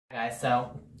Guys,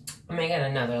 so I'm making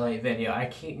another late video. I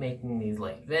keep making these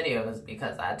late videos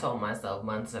because I told myself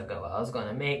months ago I was going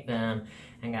to make them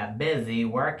and got busy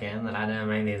working that I didn't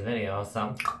make these videos.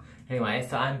 So anyway,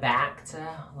 so I'm back to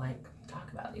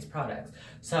talk about these products.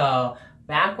 So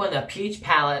back when the Peach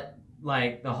palette,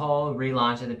 the whole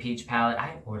relaunch of the Peach palette,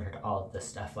 I ordered all of this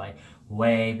stuff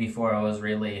way before it was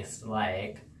released,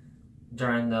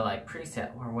 during the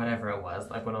pre-sale or whatever it was,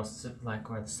 when it was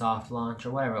or the soft launch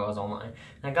or whatever it was online.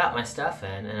 And I got my stuff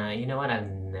in, and you know what? I've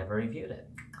never reviewed it.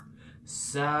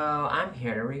 So I'm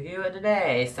here to review it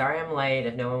today. Sorry I'm late.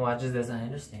 If no one watches this, I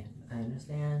understand. I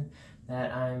understand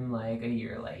that I'm a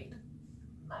year late.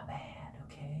 My bad.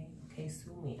 Okay. Okay,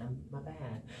 sue me. My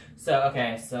bad. So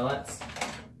okay. So let's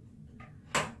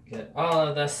get all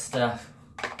of this stuff.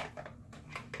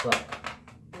 Look.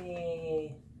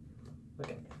 Look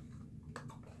at.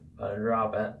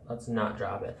 Drop it. Let's not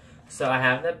drop it. So I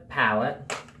have the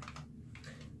palette,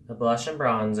 the blush and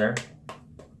bronzer,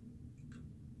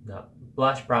 no,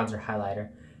 blush, bronzer,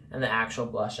 highlighter, and the actual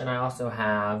blush. And I also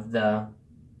have the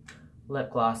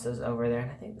lip glosses over there. And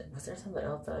I think, was there something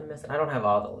else that I missed? I don't have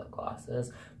all the lip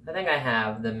glosses. I think I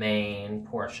have the main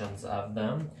portions of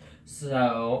them.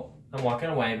 So I'm walking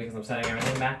away because I'm setting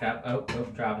everything back up. Oh,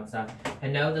 dropping stuff. I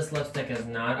know this lipstick is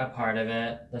not a part of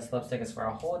it. This lipstick is for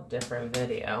a whole different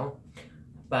video.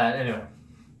 But anyway,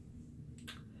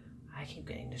 I keep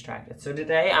getting distracted. So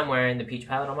today I'm wearing the Peach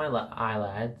palette on my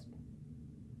eyelids.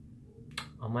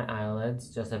 On my eyelids,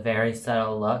 just a very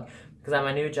subtle look. Because at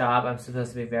my new job, I'm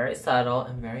supposed to be very subtle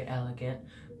and very elegant.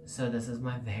 So this is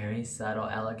my very subtle,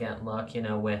 elegant look,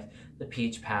 with the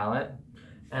Peach palette.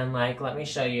 And let me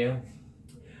show you.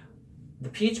 The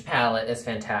Peach palette is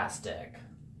fantastic.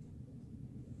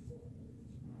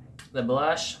 The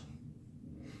blush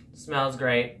smells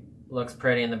great, looks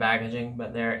pretty in the packaging,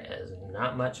 but there is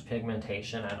not much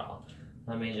pigmentation at all.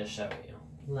 Let me just show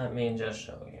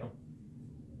you.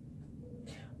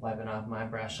 Wiping off my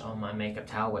brush on my makeup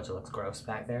towel, which looks gross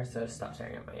back there, so stop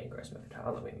staring at my gross makeup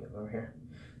towel. Let me move over here.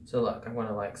 So look, I'm gonna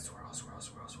swirl, swirl,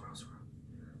 swirl, swirl, swirl.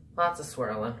 Lots of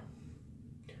swirling.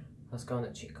 Let's go on the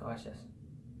cheek. Watch this.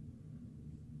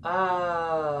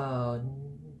 Oh,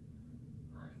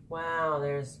 wow,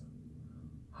 there's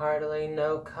hardly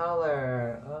no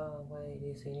color. Oh, wait, do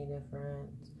you see any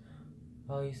difference?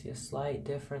 Oh, you see a slight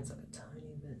difference, a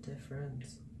tiny bit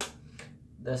difference.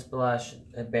 This blush,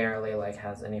 it barely,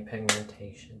 has any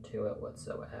pigmentation to it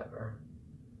whatsoever.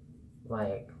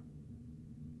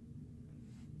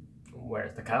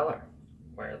 Where's the color?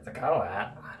 Where's the color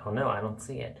at? I don't know, I don't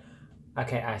see it.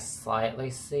 Okay, I slightly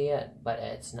see it, but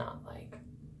it's not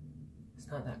it's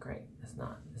not that great. It's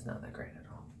not that great at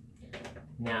all.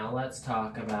 Now let's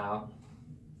talk about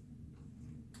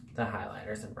the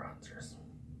highlighters and bronzers.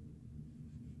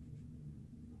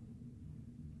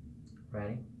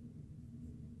 Ready?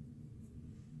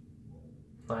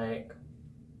 The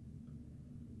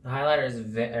highlighter is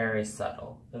very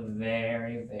subtle.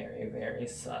 Very, very, very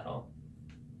subtle.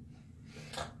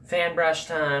 Fan brush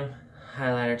time.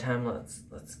 Highlighter time. Let's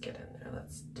get in there.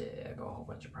 Let's dig a whole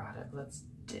bunch of product. Let's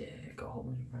dig a whole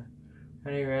bunch of product.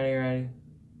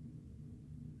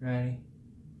 Ready?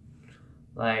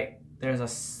 There's a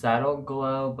subtle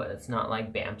glow, but it's not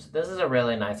bam. So this is a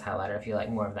really nice highlighter if you like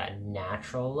more of that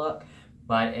natural look,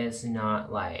 but it's not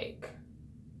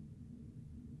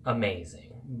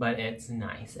amazing, but it's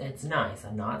nice. It's nice.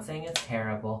 I'm not saying it's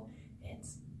terrible.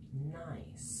 It's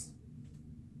nice.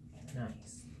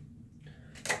 Nice.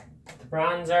 The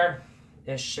bronzer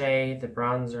is shade. The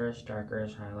bronzer is darker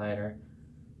as highlighter.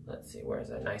 Let's see,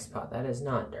 where's a nice spot? That is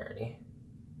not dirty.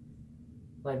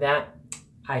 Like that,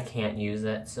 I can't use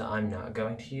it, so I'm not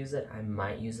going to use it. I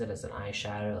might use it as an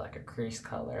eyeshadow, like a crease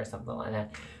color or something like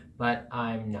that, but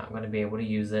I'm not going to be able to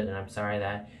use it, and I'm sorry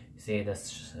that, you see,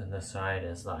 this side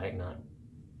is not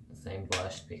the same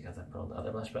blush because I put on the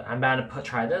other blush, but I'm about to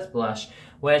try this blush,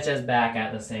 which is back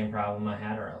at the same problem I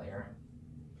had earlier.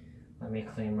 Let me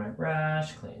clean my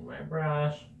brush.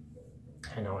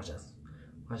 I know, watch this.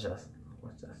 I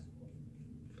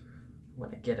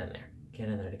want to get in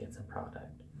there to get some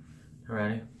product.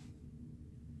 Ready?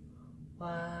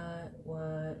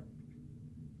 What?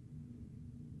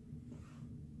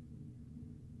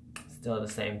 Still the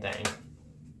same thing.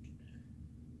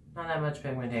 Not that much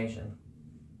pigmentation.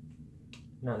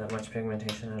 Not that much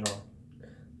pigmentation at all.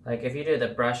 If you do the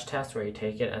brush test where you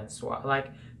take it and swap,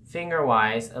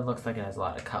 finger-wise, it looks like it has a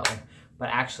lot of color. But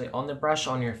actually, on the brush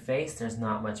on your face, there's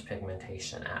not much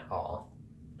pigmentation at all.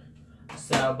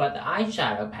 So, but the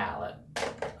eyeshadow palette,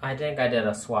 I think I did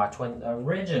a swatch when the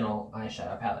original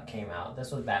eyeshadow palette came out.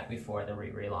 This was back before the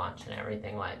relaunch and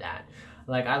everything like that.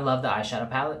 Like, I love the eyeshadow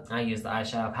palette. I use the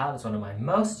eyeshadow palette. It's one of my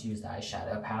most used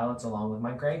eyeshadow palettes, along with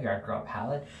my Graveyard Girl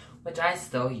palette, which I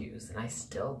still use and I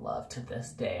still love to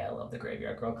this day. I love the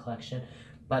Graveyard Girl collection.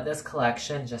 But this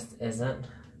collection just isn't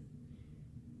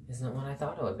what I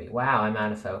thought it would be. Wow, I'm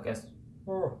out of focus.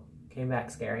 Ooh, came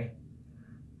back scary.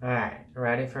 Alright,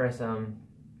 ready for some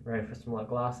lip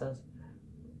glosses?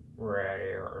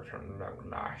 Ready for some lip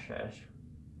glosses.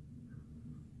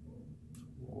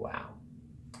 Wow.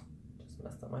 Just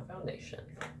messed up my foundation.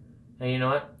 And you know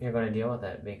what? You're going to deal with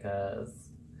it because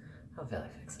I feel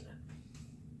like fixing it.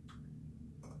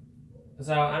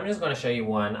 So I'm just going to show you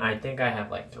one. I think I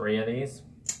have like 3 of these.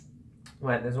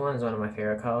 But this one is one of my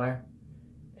favorite color.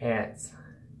 It's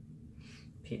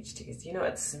peach teas. You know,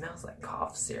 it smells like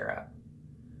cough syrup.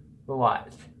 But watch.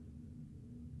 It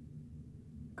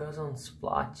goes on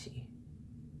splotchy.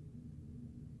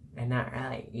 And not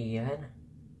really even.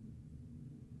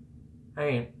 I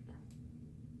mean,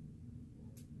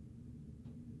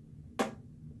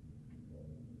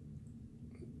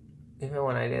 even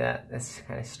when I do that, it's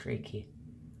kind of streaky.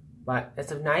 But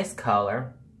it's a nice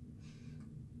color.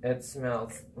 It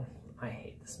smells, I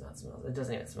hate the smell it smells. It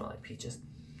doesn't even smell like peaches.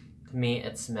 To me,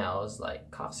 it smells like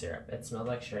cough syrup. It smells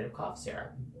like straight up cough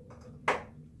syrup.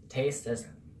 Taste is,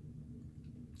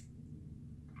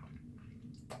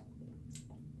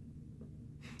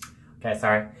 okay,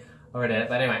 sorry, overdid it.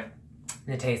 But anyway,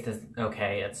 the taste is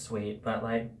okay. It's sweet, but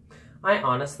like, I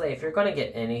honestly, if you're gonna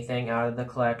get anything out of the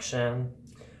collection,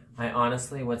 I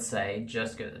honestly would say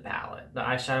just get the palette. The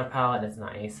eyeshadow palette is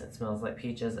nice. It smells like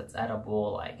peaches. It's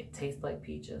edible. Like, it tastes like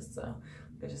peaches. So,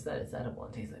 like I just said, it's edible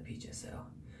and tastes like peaches. So,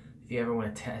 if you ever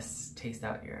want to test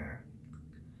out your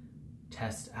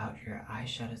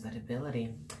eyeshadow's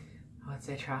edibility, I would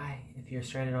say try. If you're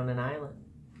stranded on an island,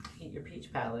 eat your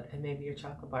peach palette and maybe your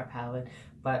chocolate bar palette.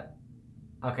 But,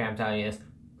 okay, I'm telling you this.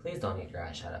 Please don't eat your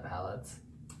eyeshadow palettes.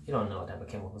 You don't know what type of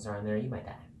chemicals are in there. You might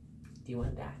die. Do you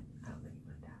want to die? I don't think you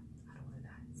want to die. I don't want to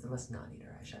die. So let's not eat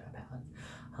our eyeshadow palettes.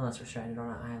 Unless we're stranded on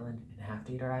an island and have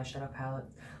to eat our eyeshadow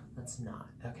palettes. Let's not,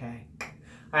 okay?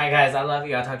 Alright guys, I love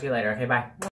you. I'll talk to you later. Okay, bye.